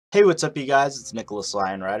Hey, what's up you guys? It's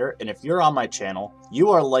IAmTheLionRider, and if you're on my channel, you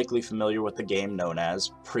are likely familiar with the game known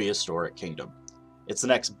as Prehistoric Kingdom. It's the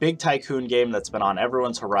next big tycoon game that's been on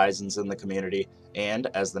everyone's horizons in the community, and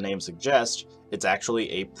as the name suggests, it's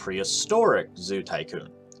actually a prehistoric zoo tycoon.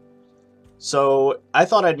 So I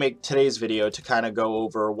thought I'd make today's video to kind of go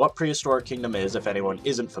over what Prehistoric Kingdom is if anyone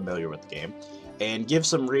isn't familiar with the game, and give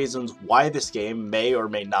some reasons why this game may or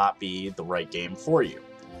may not be the right game for you.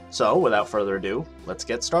 So, without further ado, let's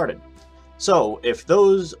get started. So, if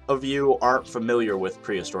those of you aren't familiar with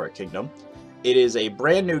Prehistoric Kingdom, it is a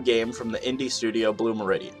brand new game from the indie studio Blue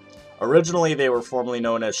Meridian. Originally, they were formerly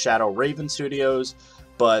known as Shadow Raven Studios,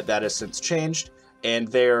 but that has since changed, and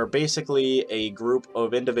they're basically a group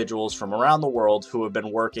of individuals from around the world who have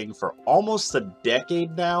been working for almost a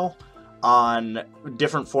decade now on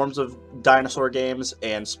different forms of dinosaur games,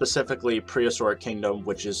 and specifically Prehistoric Kingdom,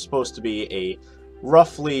 which is supposed to be a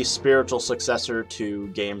roughly spiritual successor to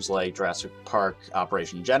games like Jurassic Park,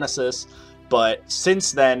 Operation Genesis, but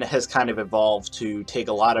since then has kind of evolved to take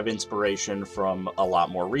a lot of inspiration from a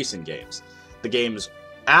lot more recent games. The game's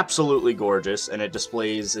absolutely gorgeous, and it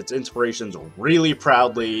displays its inspirations really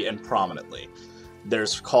proudly and prominently.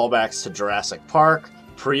 There's callbacks to Jurassic Park,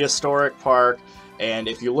 Prehistoric Park, and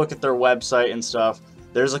if you look at their website and stuff,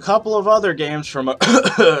 there's a couple of other games from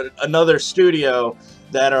another studio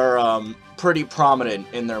that are pretty prominent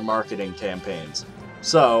in their marketing campaigns.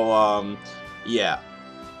 So, yeah.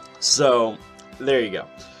 So, there you go.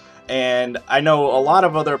 And I know a lot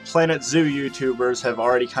of other Planet Zoo YouTubers have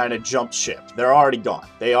already kind of jumped ship. They're already gone.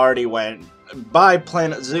 They already went, bye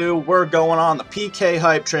Planet Zoo, we're going on the PK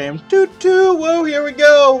hype train. Toot-toot, whoa, here we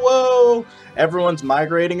go, whoa. Everyone's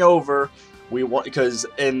migrating over.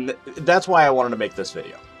 And that's why I wanted to make this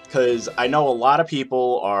video. Because I know a lot of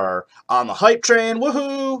people are on the hype train,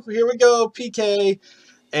 woohoo, here we go, PK,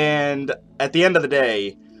 and at the end of the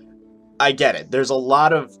day, I get it. There's a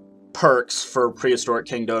lot of perks for Prehistoric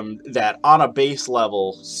Kingdom that on a base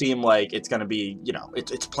level seem like it's going to be, you know,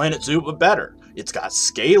 it's Planet Zoo but better. It's got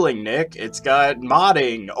scaling, Nick, it's got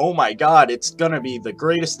modding, oh my god, it's going to be the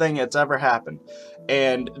greatest thing that's ever happened.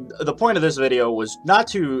 And the point of this video was not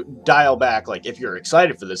to dial back, like, if you're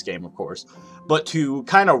excited for this game, of course, but to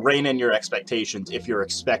kind of rein in your expectations if you're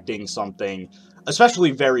expecting something,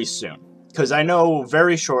 especially very soon. Because I know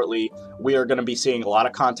very shortly we are going to be seeing a lot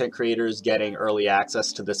of content creators getting early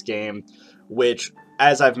access to this game, which,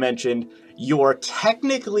 as I've mentioned, you are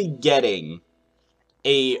technically getting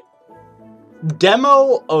a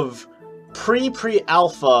demo of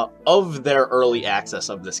pre-alpha of their early access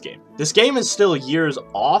of this game. This game is still years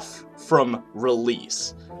off from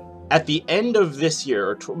release. At the end of this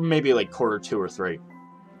year, or maybe like quarter 2 or 3,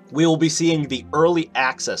 we will be seeing the early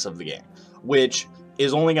access of the game, which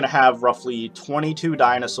is only going to have roughly 22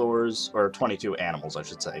 dinosaurs, or 22 animals, I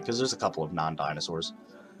should say, because there's a couple of non-dinosaurs,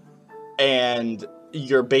 and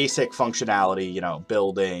your basic functionality, you know,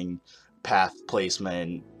 building, path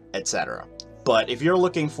placement, etc. But if you're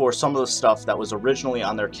looking for some of the stuff that was originally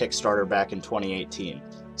on their Kickstarter back in 2018,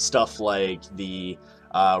 stuff like the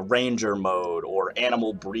Ranger mode, or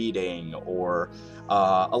animal breeding, or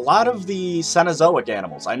a lot of the Cenozoic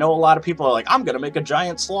animals. I know a lot of people are like, I'm going to make a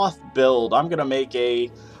giant sloth build, I'm going to make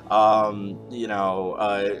a,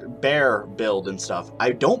 bear build and stuff.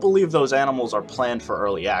 I don't believe those animals are planned for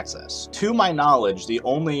early access. To my knowledge, the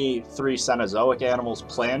only 3 Cenozoic animals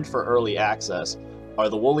planned for early access are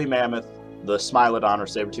the woolly mammoth, the Smilodon or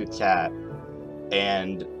saber-toothed cat,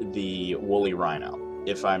 and the woolly rhino,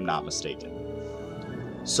 if I'm not mistaken.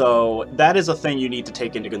 So that is a thing you need to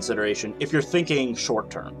take into consideration if you're thinking short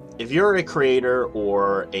term. If you're a creator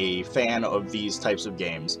or a fan of these types of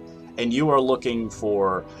games, and you are looking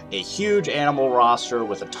for a huge animal roster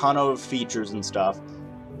with a ton of features and stuff,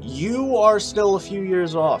 you are still a few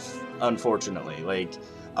years off, unfortunately. Like,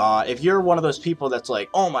 if you're one of those people that's like,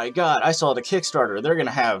 oh my god, I saw the Kickstarter, they're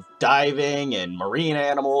gonna have diving and marine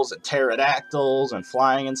animals and pterodactyls and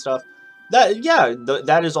flying and stuff,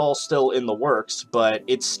 that is all still in the works, but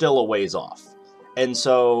it's still a ways off. And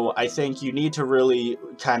so I think you need to really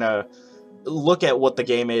kind of look at what the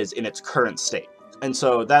game is in its current state. And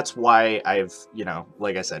so that's why I've,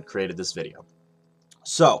 like I said, created this video.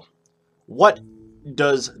 So, what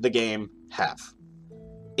does the game have?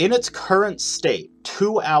 In its current state,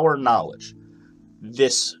 to our knowledge,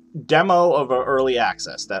 this demo of early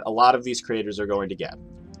access that a lot of these creators are going to get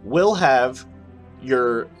will have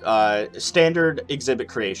your standard exhibit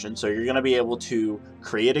creation. So you're going to be able to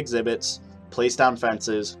create exhibits, place down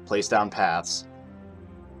fences, place down paths,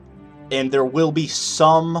 and there will be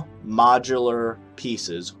some modular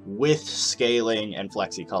pieces with scaling and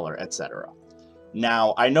flexicolor, etc.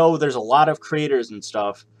 Now, I know there's a lot of creators and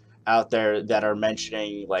stuff out there that are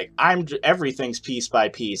mentioning like everything's piece by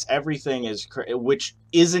piece, everything is which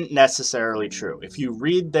isn't necessarily true. If you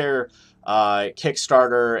read their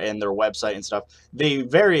Kickstarter and their website and stuff, they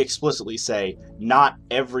very explicitly say not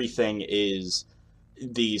everything is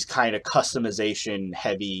these kind of customization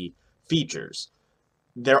heavy features.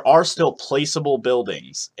 There are still placeable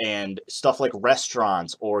buildings and stuff like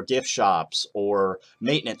restaurants or gift shops or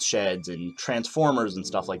maintenance sheds and transformers and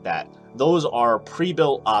stuff like that. Those are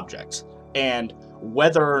pre-built objects, and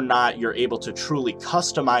whether or not you're able to truly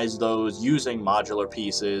customize those using modular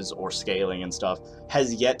pieces or scaling and stuff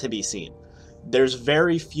has yet to be seen. There's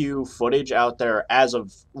very few footage out there as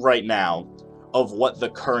of right now of what the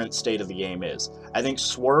current state of the game is. I think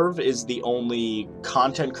Swerve is the only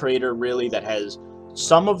content creator really that has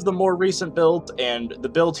some of the more recent builds, and the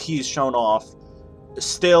builds he's shown off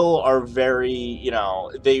still are very, you know,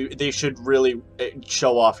 they should really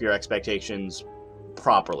show off your expectations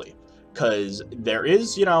properly. Because there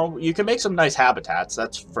is, you know, you can make some nice habitats,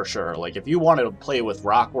 that's for sure. Like, if you want to play with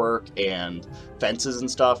rock work and fences and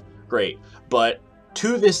stuff, great. But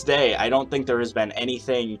to this day, I don't think there has been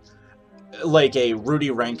anything like a Rudy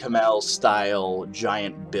Rankamel style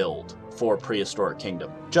giant build for Prehistoric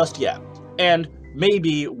Kingdom just yet. And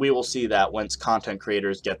maybe we will see that once content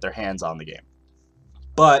creators get their hands on the game.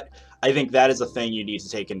 But I think that is a thing you need to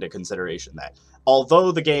take into consideration, that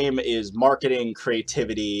although the game is marketing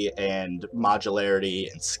creativity and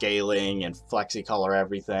modularity and scaling and flexicolor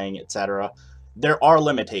everything, etc., there are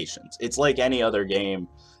limitations. It's like any other game.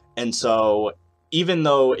 And so even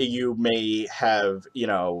though you may have, you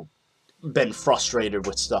know, been frustrated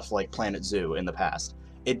with stuff like Planet Zoo in the past,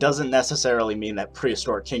 it doesn't necessarily mean that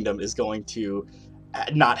Prehistoric Kingdom is going to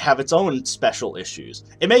not have its own special issues.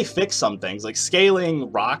 It may fix some things, like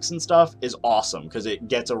scaling rocks and stuff is awesome because it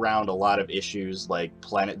gets around a lot of issues like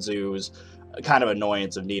Planet Zoo's kind of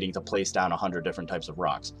annoyance of needing to place down 100 different types of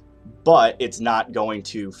rocks. But it's not going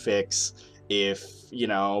to fix if, you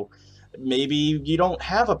know, maybe you don't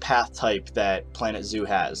have a path type that Planet Zoo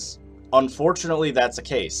has. Unfortunately, that's the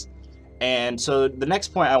case. And so the next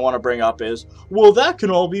point I want to bring up is, well, that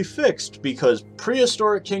can all be fixed because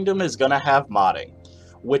Prehistoric Kingdom is going to have modding,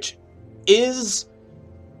 which is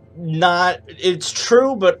not, it's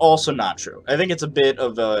true, but also not true. I think it's a bit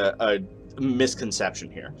of a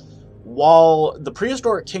misconception here. While the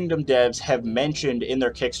Prehistoric Kingdom devs have mentioned in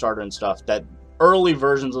their Kickstarter and stuff that early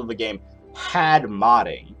versions of the game had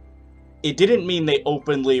modding, it didn't mean they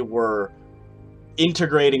openly were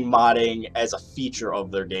integrating modding as a feature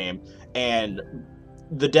of their game. And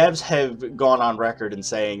the devs have gone on record in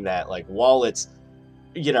saying that, like, while it's,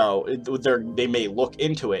 you know, they may look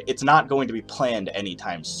into it, it's not going to be planned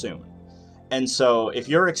anytime soon. And so if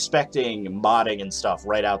you're expecting modding and stuff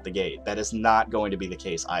right out the gate, that is not going to be the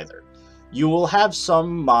case either. You will have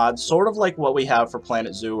some mods, sort of like what we have for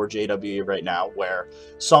Planet Zoo or JWE right now, where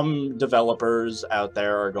some developers out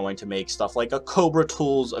there are going to make stuff like a Cobra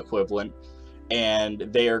Tools equivalent, and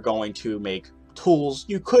they are going to make tools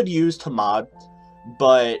you could use to mod,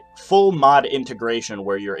 but full mod integration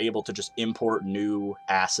where you're able to just import new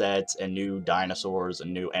assets and new dinosaurs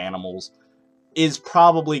and new animals is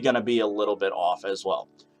probably going to be a little bit off as well.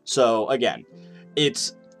 So again,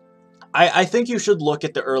 I think you should look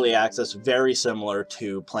at the early access very similar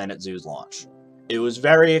to Planet Zoo's launch. It was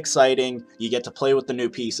very exciting, you get to play with the new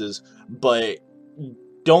pieces, but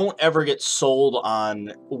don't ever get sold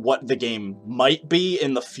on what the game might be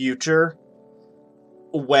in the future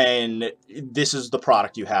when this is the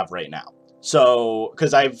product you have right now. So,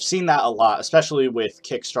 because I've seen that a lot, especially with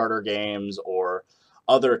Kickstarter games or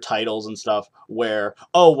other titles and stuff, where,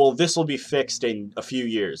 oh, well, this will be fixed in a few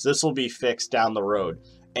years. This will be fixed down the road.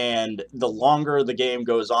 And the longer the game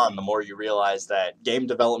goes on, the more you realize that game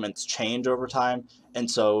developments change over time.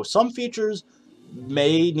 And so some features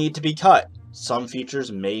may need to be cut. Some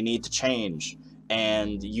features may need to change.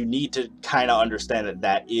 And you need to kind of understand that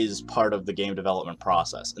that is part of the game development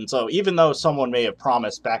process. And so even though someone may have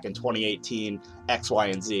promised back in 2018 X, Y,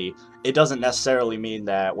 and Z, it doesn't necessarily mean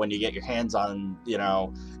that when you get your hands on, you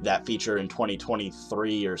know, that feature in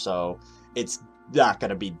 2023 or so, it's not going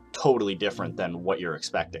to be totally different than what you're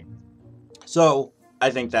expecting. So I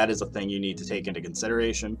think that is a thing you need to take into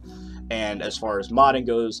consideration. And as far as modding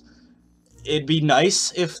goes, it'd be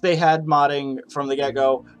nice if they had modding from the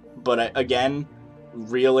get-go, but again,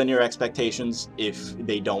 reel in your expectations if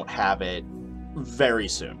they don't have it very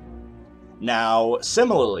soon. Now,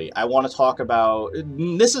 similarly, I want to talk about,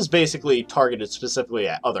 this is basically targeted specifically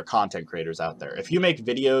at other content creators out there. If you make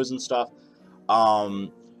videos and stuff,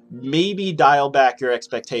 maybe dial back your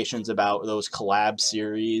expectations about those collab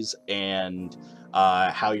series and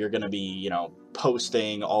how you're going to be, you know,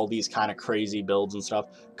 posting all these kind of crazy builds and stuff,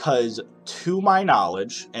 because to my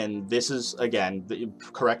knowledge, and this is, again,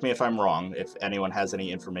 correct me if I'm wrong, if anyone has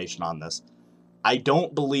any information on this, I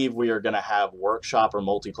don't believe we are going to have workshop or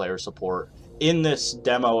multiplayer support in this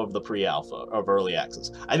demo of the pre-alpha of early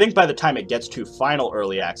access. I think by the time it gets to final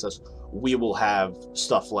early access, we will have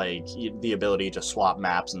stuff like the ability to swap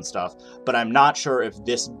maps and stuff, but I'm not sure if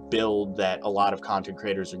this build that a lot of content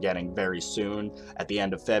creators are getting very soon, at the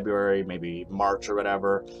end of February, maybe March or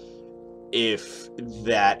whatever, if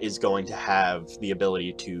that is going to have the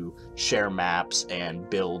ability to share maps and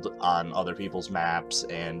build on other people's maps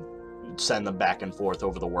and send them back and forth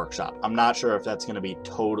over the workshop. I'm not sure if that's going to be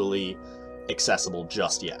totally accessible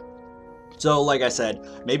just yet. So like I said,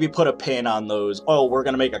 maybe put a pin on those, oh, we're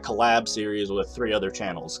going to make a collab series with 3 other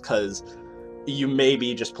channels, because you may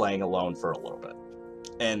be just playing alone for a little bit.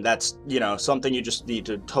 And that's, you know, something you just need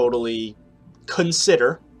to totally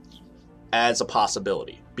consider as a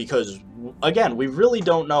possibility. Because, again, we really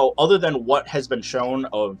don't know, other than what has been shown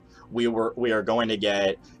of we are going to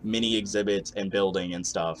get mini exhibits and building and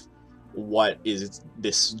stuff, what is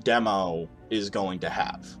this demo is going to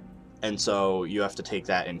have. And so you have to take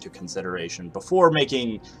that into consideration before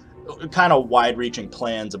making kind of wide-reaching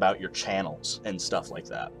plans about your channels and stuff like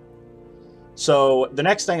that. So the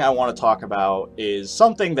next thing I want to talk about is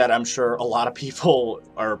something that I'm sure a lot of people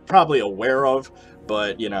are probably aware of,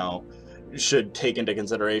 but, you know, should take into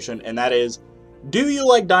consideration, and that is, do you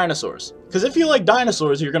like dinosaurs? Because if you like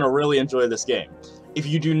dinosaurs, you're going to really enjoy this game. If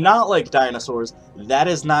you do not like dinosaurs, that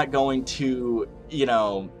is not going to, you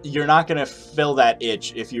know, you're not going to fill that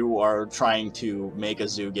itch if you are trying to make a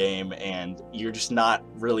zoo game and you're just not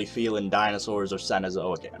really feeling dinosaurs or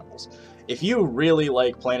Cenozoic animals. If you really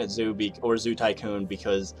like Planet Zoo or Zoo Tycoon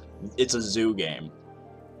because it's a zoo game,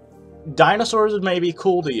 dinosaurs may be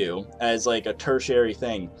cool to you as like a tertiary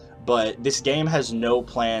thing, but this game has no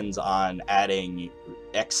plans on adding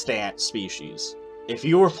extant species. If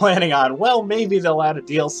you were planning on, well, maybe they'll add a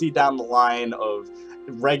DLC down the line of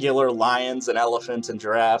regular lions and elephants and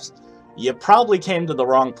giraffes, you probably came to the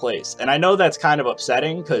wrong place. And I know that's kind of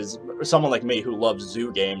upsetting, because someone like me who loves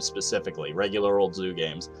zoo games specifically, regular old zoo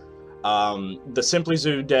games, the Simply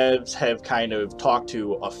Zoo devs have kind of talked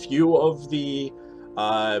to a few of the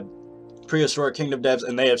Prehistoric Kingdom devs,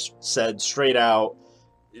 and they have said straight out,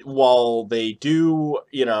 while they do,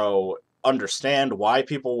 you know, understand why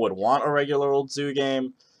people would want a regular old zoo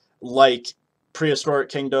game like Prehistoric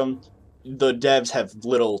Kingdom, the devs have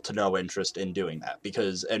little to no interest in doing that,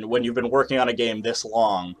 because, and when you've been working on a game this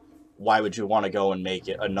long, why would you want to go and make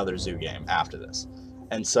it another zoo game after this?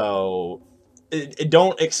 And so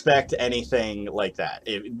don't expect anything like that.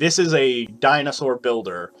 This is a dinosaur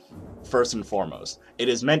builder first and foremost. It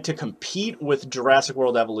is meant to compete with Jurassic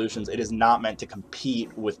World Evolutions. It is not meant to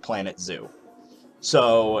compete with Planet Zoo.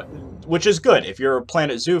 So, which is good. If you're a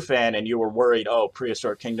Planet Zoo fan and you were worried, oh,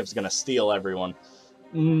 Prehistoric Kingdom's going to steal everyone,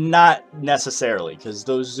 not necessarily, because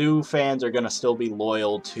those zoo fans are going to still be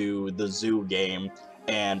loyal to the zoo game,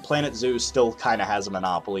 and Planet Zoo still kind of has a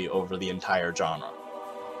monopoly over the entire genre.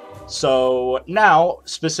 So, now,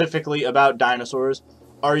 specifically about dinosaurs,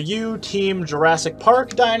 are you Team Jurassic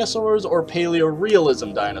Park dinosaurs or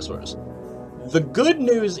Paleo-realism dinosaurs? The good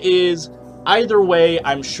news is, either way,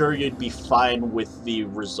 I'm sure you'd be fine with the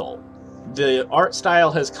result. The art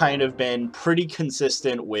style has kind of been pretty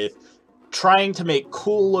consistent with trying to make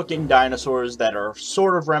cool-looking dinosaurs that are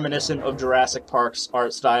sort of reminiscent of Jurassic Park's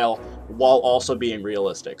art style while also being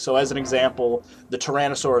realistic. So as an example, the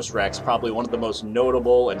Tyrannosaurus Rex, probably one of the most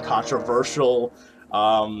notable and controversial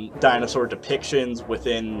dinosaur depictions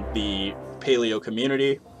within the paleo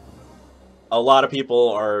community. A lot of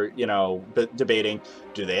people are, you know, debating,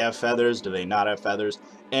 do they have feathers, do they not have feathers?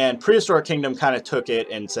 And Prehistoric Kingdom kind of took it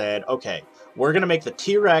and said, okay, we're going to make the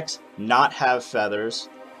T-Rex not have feathers,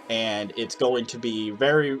 and it's going to be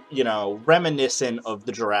very, you know, reminiscent of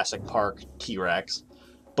the Jurassic Park T-Rex.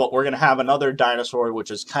 But we're going to have another dinosaur,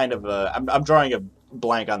 which is kind of a... I'm drawing a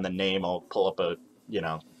blank on the name. I'll pull up a, you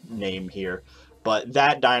know, name here. But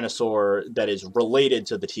that dinosaur that is related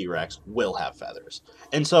to the T-Rex will have feathers.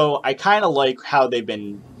 And so I kind of like how they've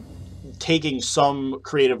been taking some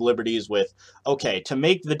creative liberties with, okay, to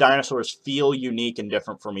make the dinosaurs feel unique and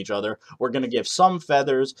different from each other, we're going to give some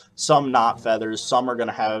feathers, some not feathers, some are going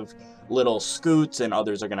to have little scoots, and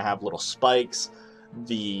others are going to have little spikes.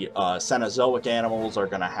 The Cenozoic animals are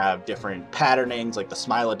going to have different patternings, like the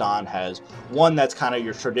Smilodon has one that's kind of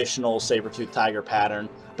your traditional saber-toothed tiger pattern,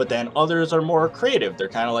 but then others are more creative. They're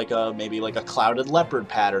kind of like maybe like a clouded leopard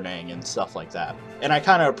patterning and stuff like that. And I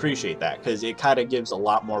kind of appreciate that, because it kind of gives a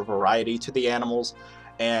lot more variety to the animals,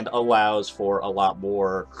 and allows for a lot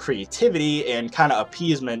more creativity and kind of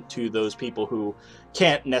appeasement to those people who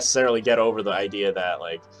can't necessarily get over the idea that,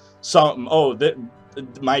 like,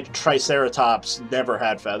 my Triceratops never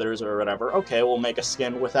had feathers or whatever. Okay, we'll make a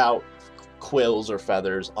skin without quills or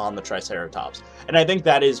feathers on the Triceratops. And I think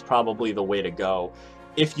that is probably the way to go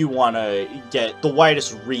if you want to get the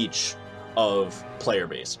widest reach of player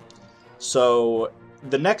base. So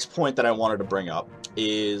the next point that I wanted to bring up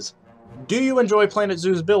is, do you enjoy Planet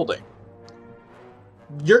Zoo's building?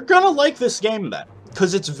 You're gonna like this game then,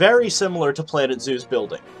 because it's very similar to Planet Zoo's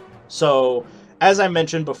building. So, as I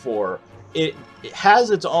mentioned before, it has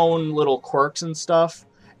its own little quirks and stuff,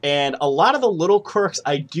 and a lot of the little quirks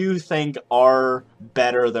I do think are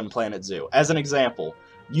better than Planet Zoo. As an example,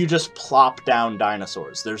 you just plop down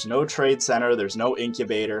dinosaurs. There's no trade center, there's no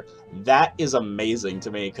incubator. That is amazing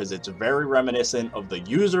to me because it's very reminiscent of the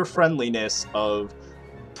user-friendliness of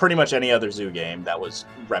pretty much any other zoo game that was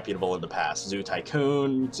reputable in the past. Zoo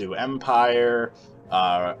Tycoon, Zoo Empire,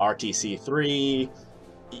 RTC3,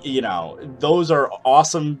 you know, those are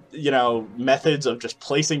awesome, you know, methods of just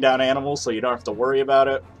placing down animals so you don't have to worry about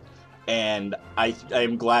it. And I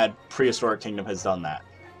am glad Prehistoric Kingdom has done that.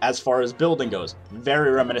 As far as building goes,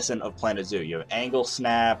 very reminiscent of Planet Zoo. You have angle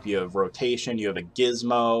snap, you have rotation, you have a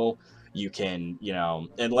gizmo, you can, you know,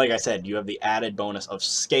 and like I said, you have the added bonus of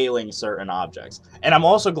scaling certain objects. And I'm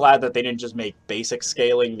also glad that they didn't just make basic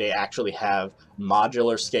scaling, they actually have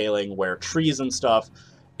modular scaling where trees and stuff,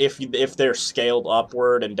 if they're scaled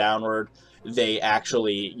upward and downward, they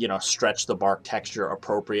actually, you know, stretch the bark texture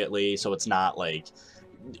appropriately so it's not like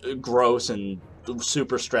gross and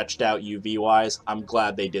super stretched out UV wise. I'm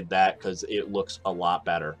glad they did that because it looks a lot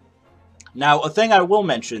better. Now, a thing I will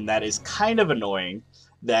mention that is kind of annoying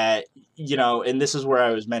that, you know, and this is where I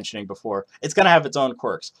was mentioning before, it's going to have its own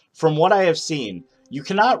quirks. From what I have seen, you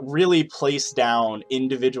cannot really place down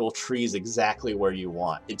individual trees exactly where you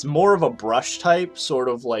want. It's more of a brush type, sort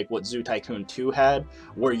of like what Zoo Tycoon 2 had,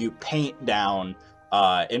 where you paint down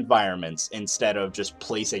environments instead of just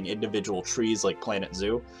placing individual trees like Planet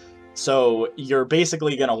Zoo. So you're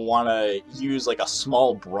basically going to want to use like a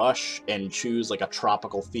small brush and choose like a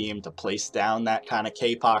tropical theme to place down that kind of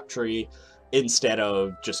K-pop tree instead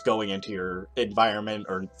of just going into your environment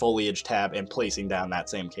or foliage tab and placing down that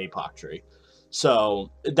same K-pop tree. So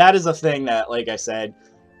that is a thing that, like I said,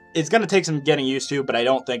 it's going to take some getting used to, but I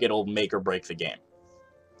don't think it'll make or break the game.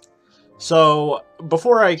 So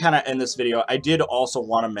before I kind of end this video, I did also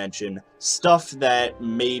want to mention stuff that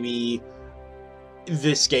maybe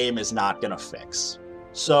this game is not going to fix.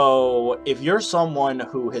 So if you're someone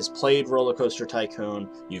who has played Roller Coaster Tycoon,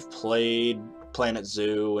 you've played Planet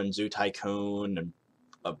Zoo and Zoo Tycoon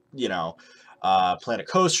and, you know, Planet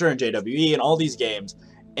Coaster and JWE and all these games,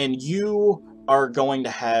 and you are going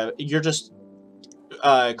to have, you're just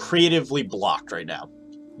creatively blocked right now.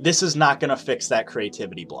 This is not going to fix that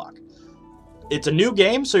creativity block. It's a new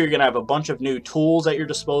game, so you're going to have a bunch of new tools at your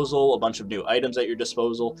disposal, a bunch of new items at your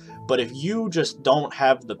disposal, but if you just don't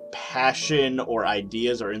have the passion or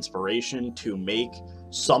ideas or inspiration to make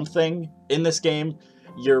something in this game,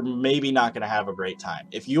 you're maybe not going to have a great time.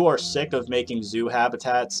 If you are sick of making zoo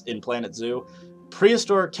habitats in Planet Zoo,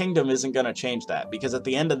 Prehistoric Kingdom isn't going to change that, because at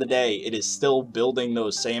the end of the day, it is still building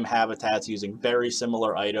those same habitats using very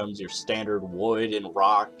similar items, your standard wood and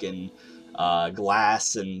rock and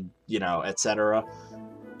glass and, you know, etc.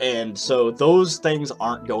 And so those things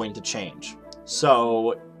aren't going to change.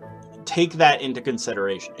 So take that into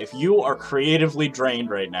consideration. If you are creatively drained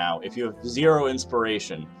right now, if you have zero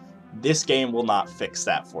inspiration, this game will not fix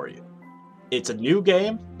that for you. It's a new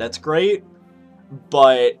game, that's great,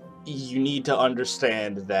 but you need to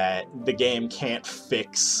understand that the game can't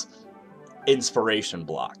fix inspiration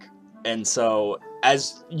block. And so,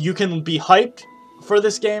 as you can be hyped for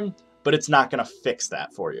this game, but it's not going to fix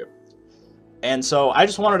that for you. And so I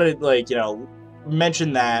just wanted to, like, you know,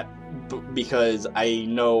 mention that because I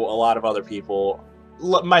know a lot of other people,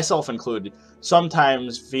 myself included,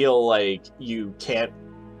 sometimes feel like you can't,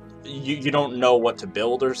 you don't know what to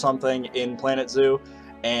build or something in Planet Zoo,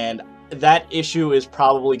 and that issue is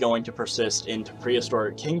probably going to persist into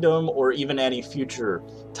Prehistoric Kingdom or even any future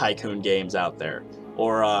Tycoon games out there,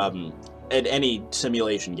 or any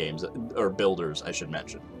simulation games, or builders, I should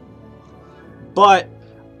mention. But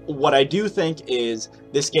what I do think is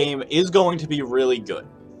this game is going to be really good.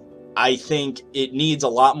 I think it needs a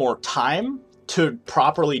lot more time to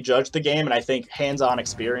properly judge the game, and I think hands-on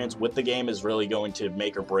experience with the game is really going to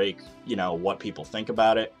make or break, you know, what people think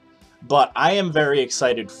about it. But I am very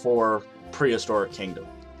excited for Prehistoric Kingdom.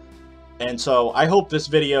 And so I hope this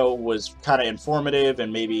video was kind of informative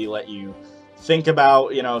and maybe let you think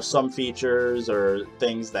about, you know, some features or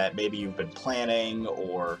things that maybe you've been planning,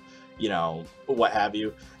 or, you know, what have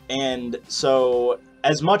you. And so,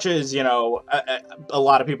 as much as, you know, a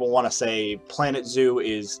lot of people want to say Planet Zoo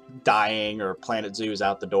is dying or Planet Zoo is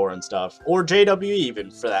out the door and stuff, or JWE even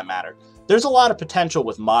for that matter, there's a lot of potential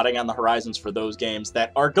with modding on the horizons for those games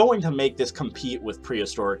that are going to make this compete with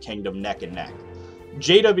Prehistoric Kingdom neck and neck.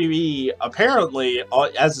 JWE apparently,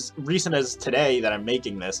 as recent as today that I'm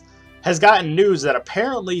making this, has gotten news that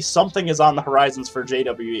apparently something is on the horizons for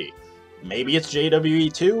JWE. Maybe it's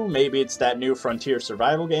JWE 2, maybe it's that new Frontier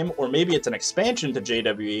survival game, or maybe it's an expansion to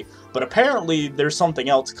JWE, but apparently there's something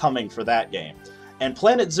else coming for that game. And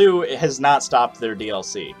Planet Zoo has not stopped their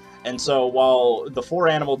DLC. And so while the 4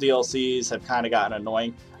 animal DLCs have kind of gotten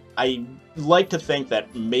annoying, I like to think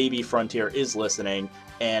that maybe Frontier is listening,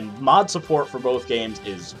 and mod support for both games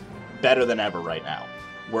is better than ever right now.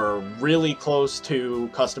 We're really close to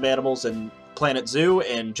custom animals in Planet Zoo,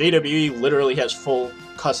 and JWE literally has full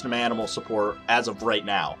custom animal support as of right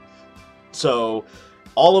now. So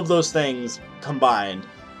all of those things combined,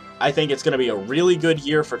 I think it's going to be a really good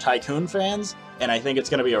year for Tycoon fans, and I think it's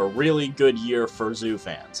going to be a really good year for Zoo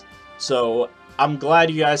fans. So I'm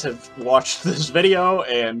glad you guys have watched this video,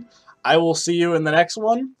 and I will see you in the next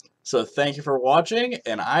one. So thank you for watching,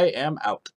 and I am out.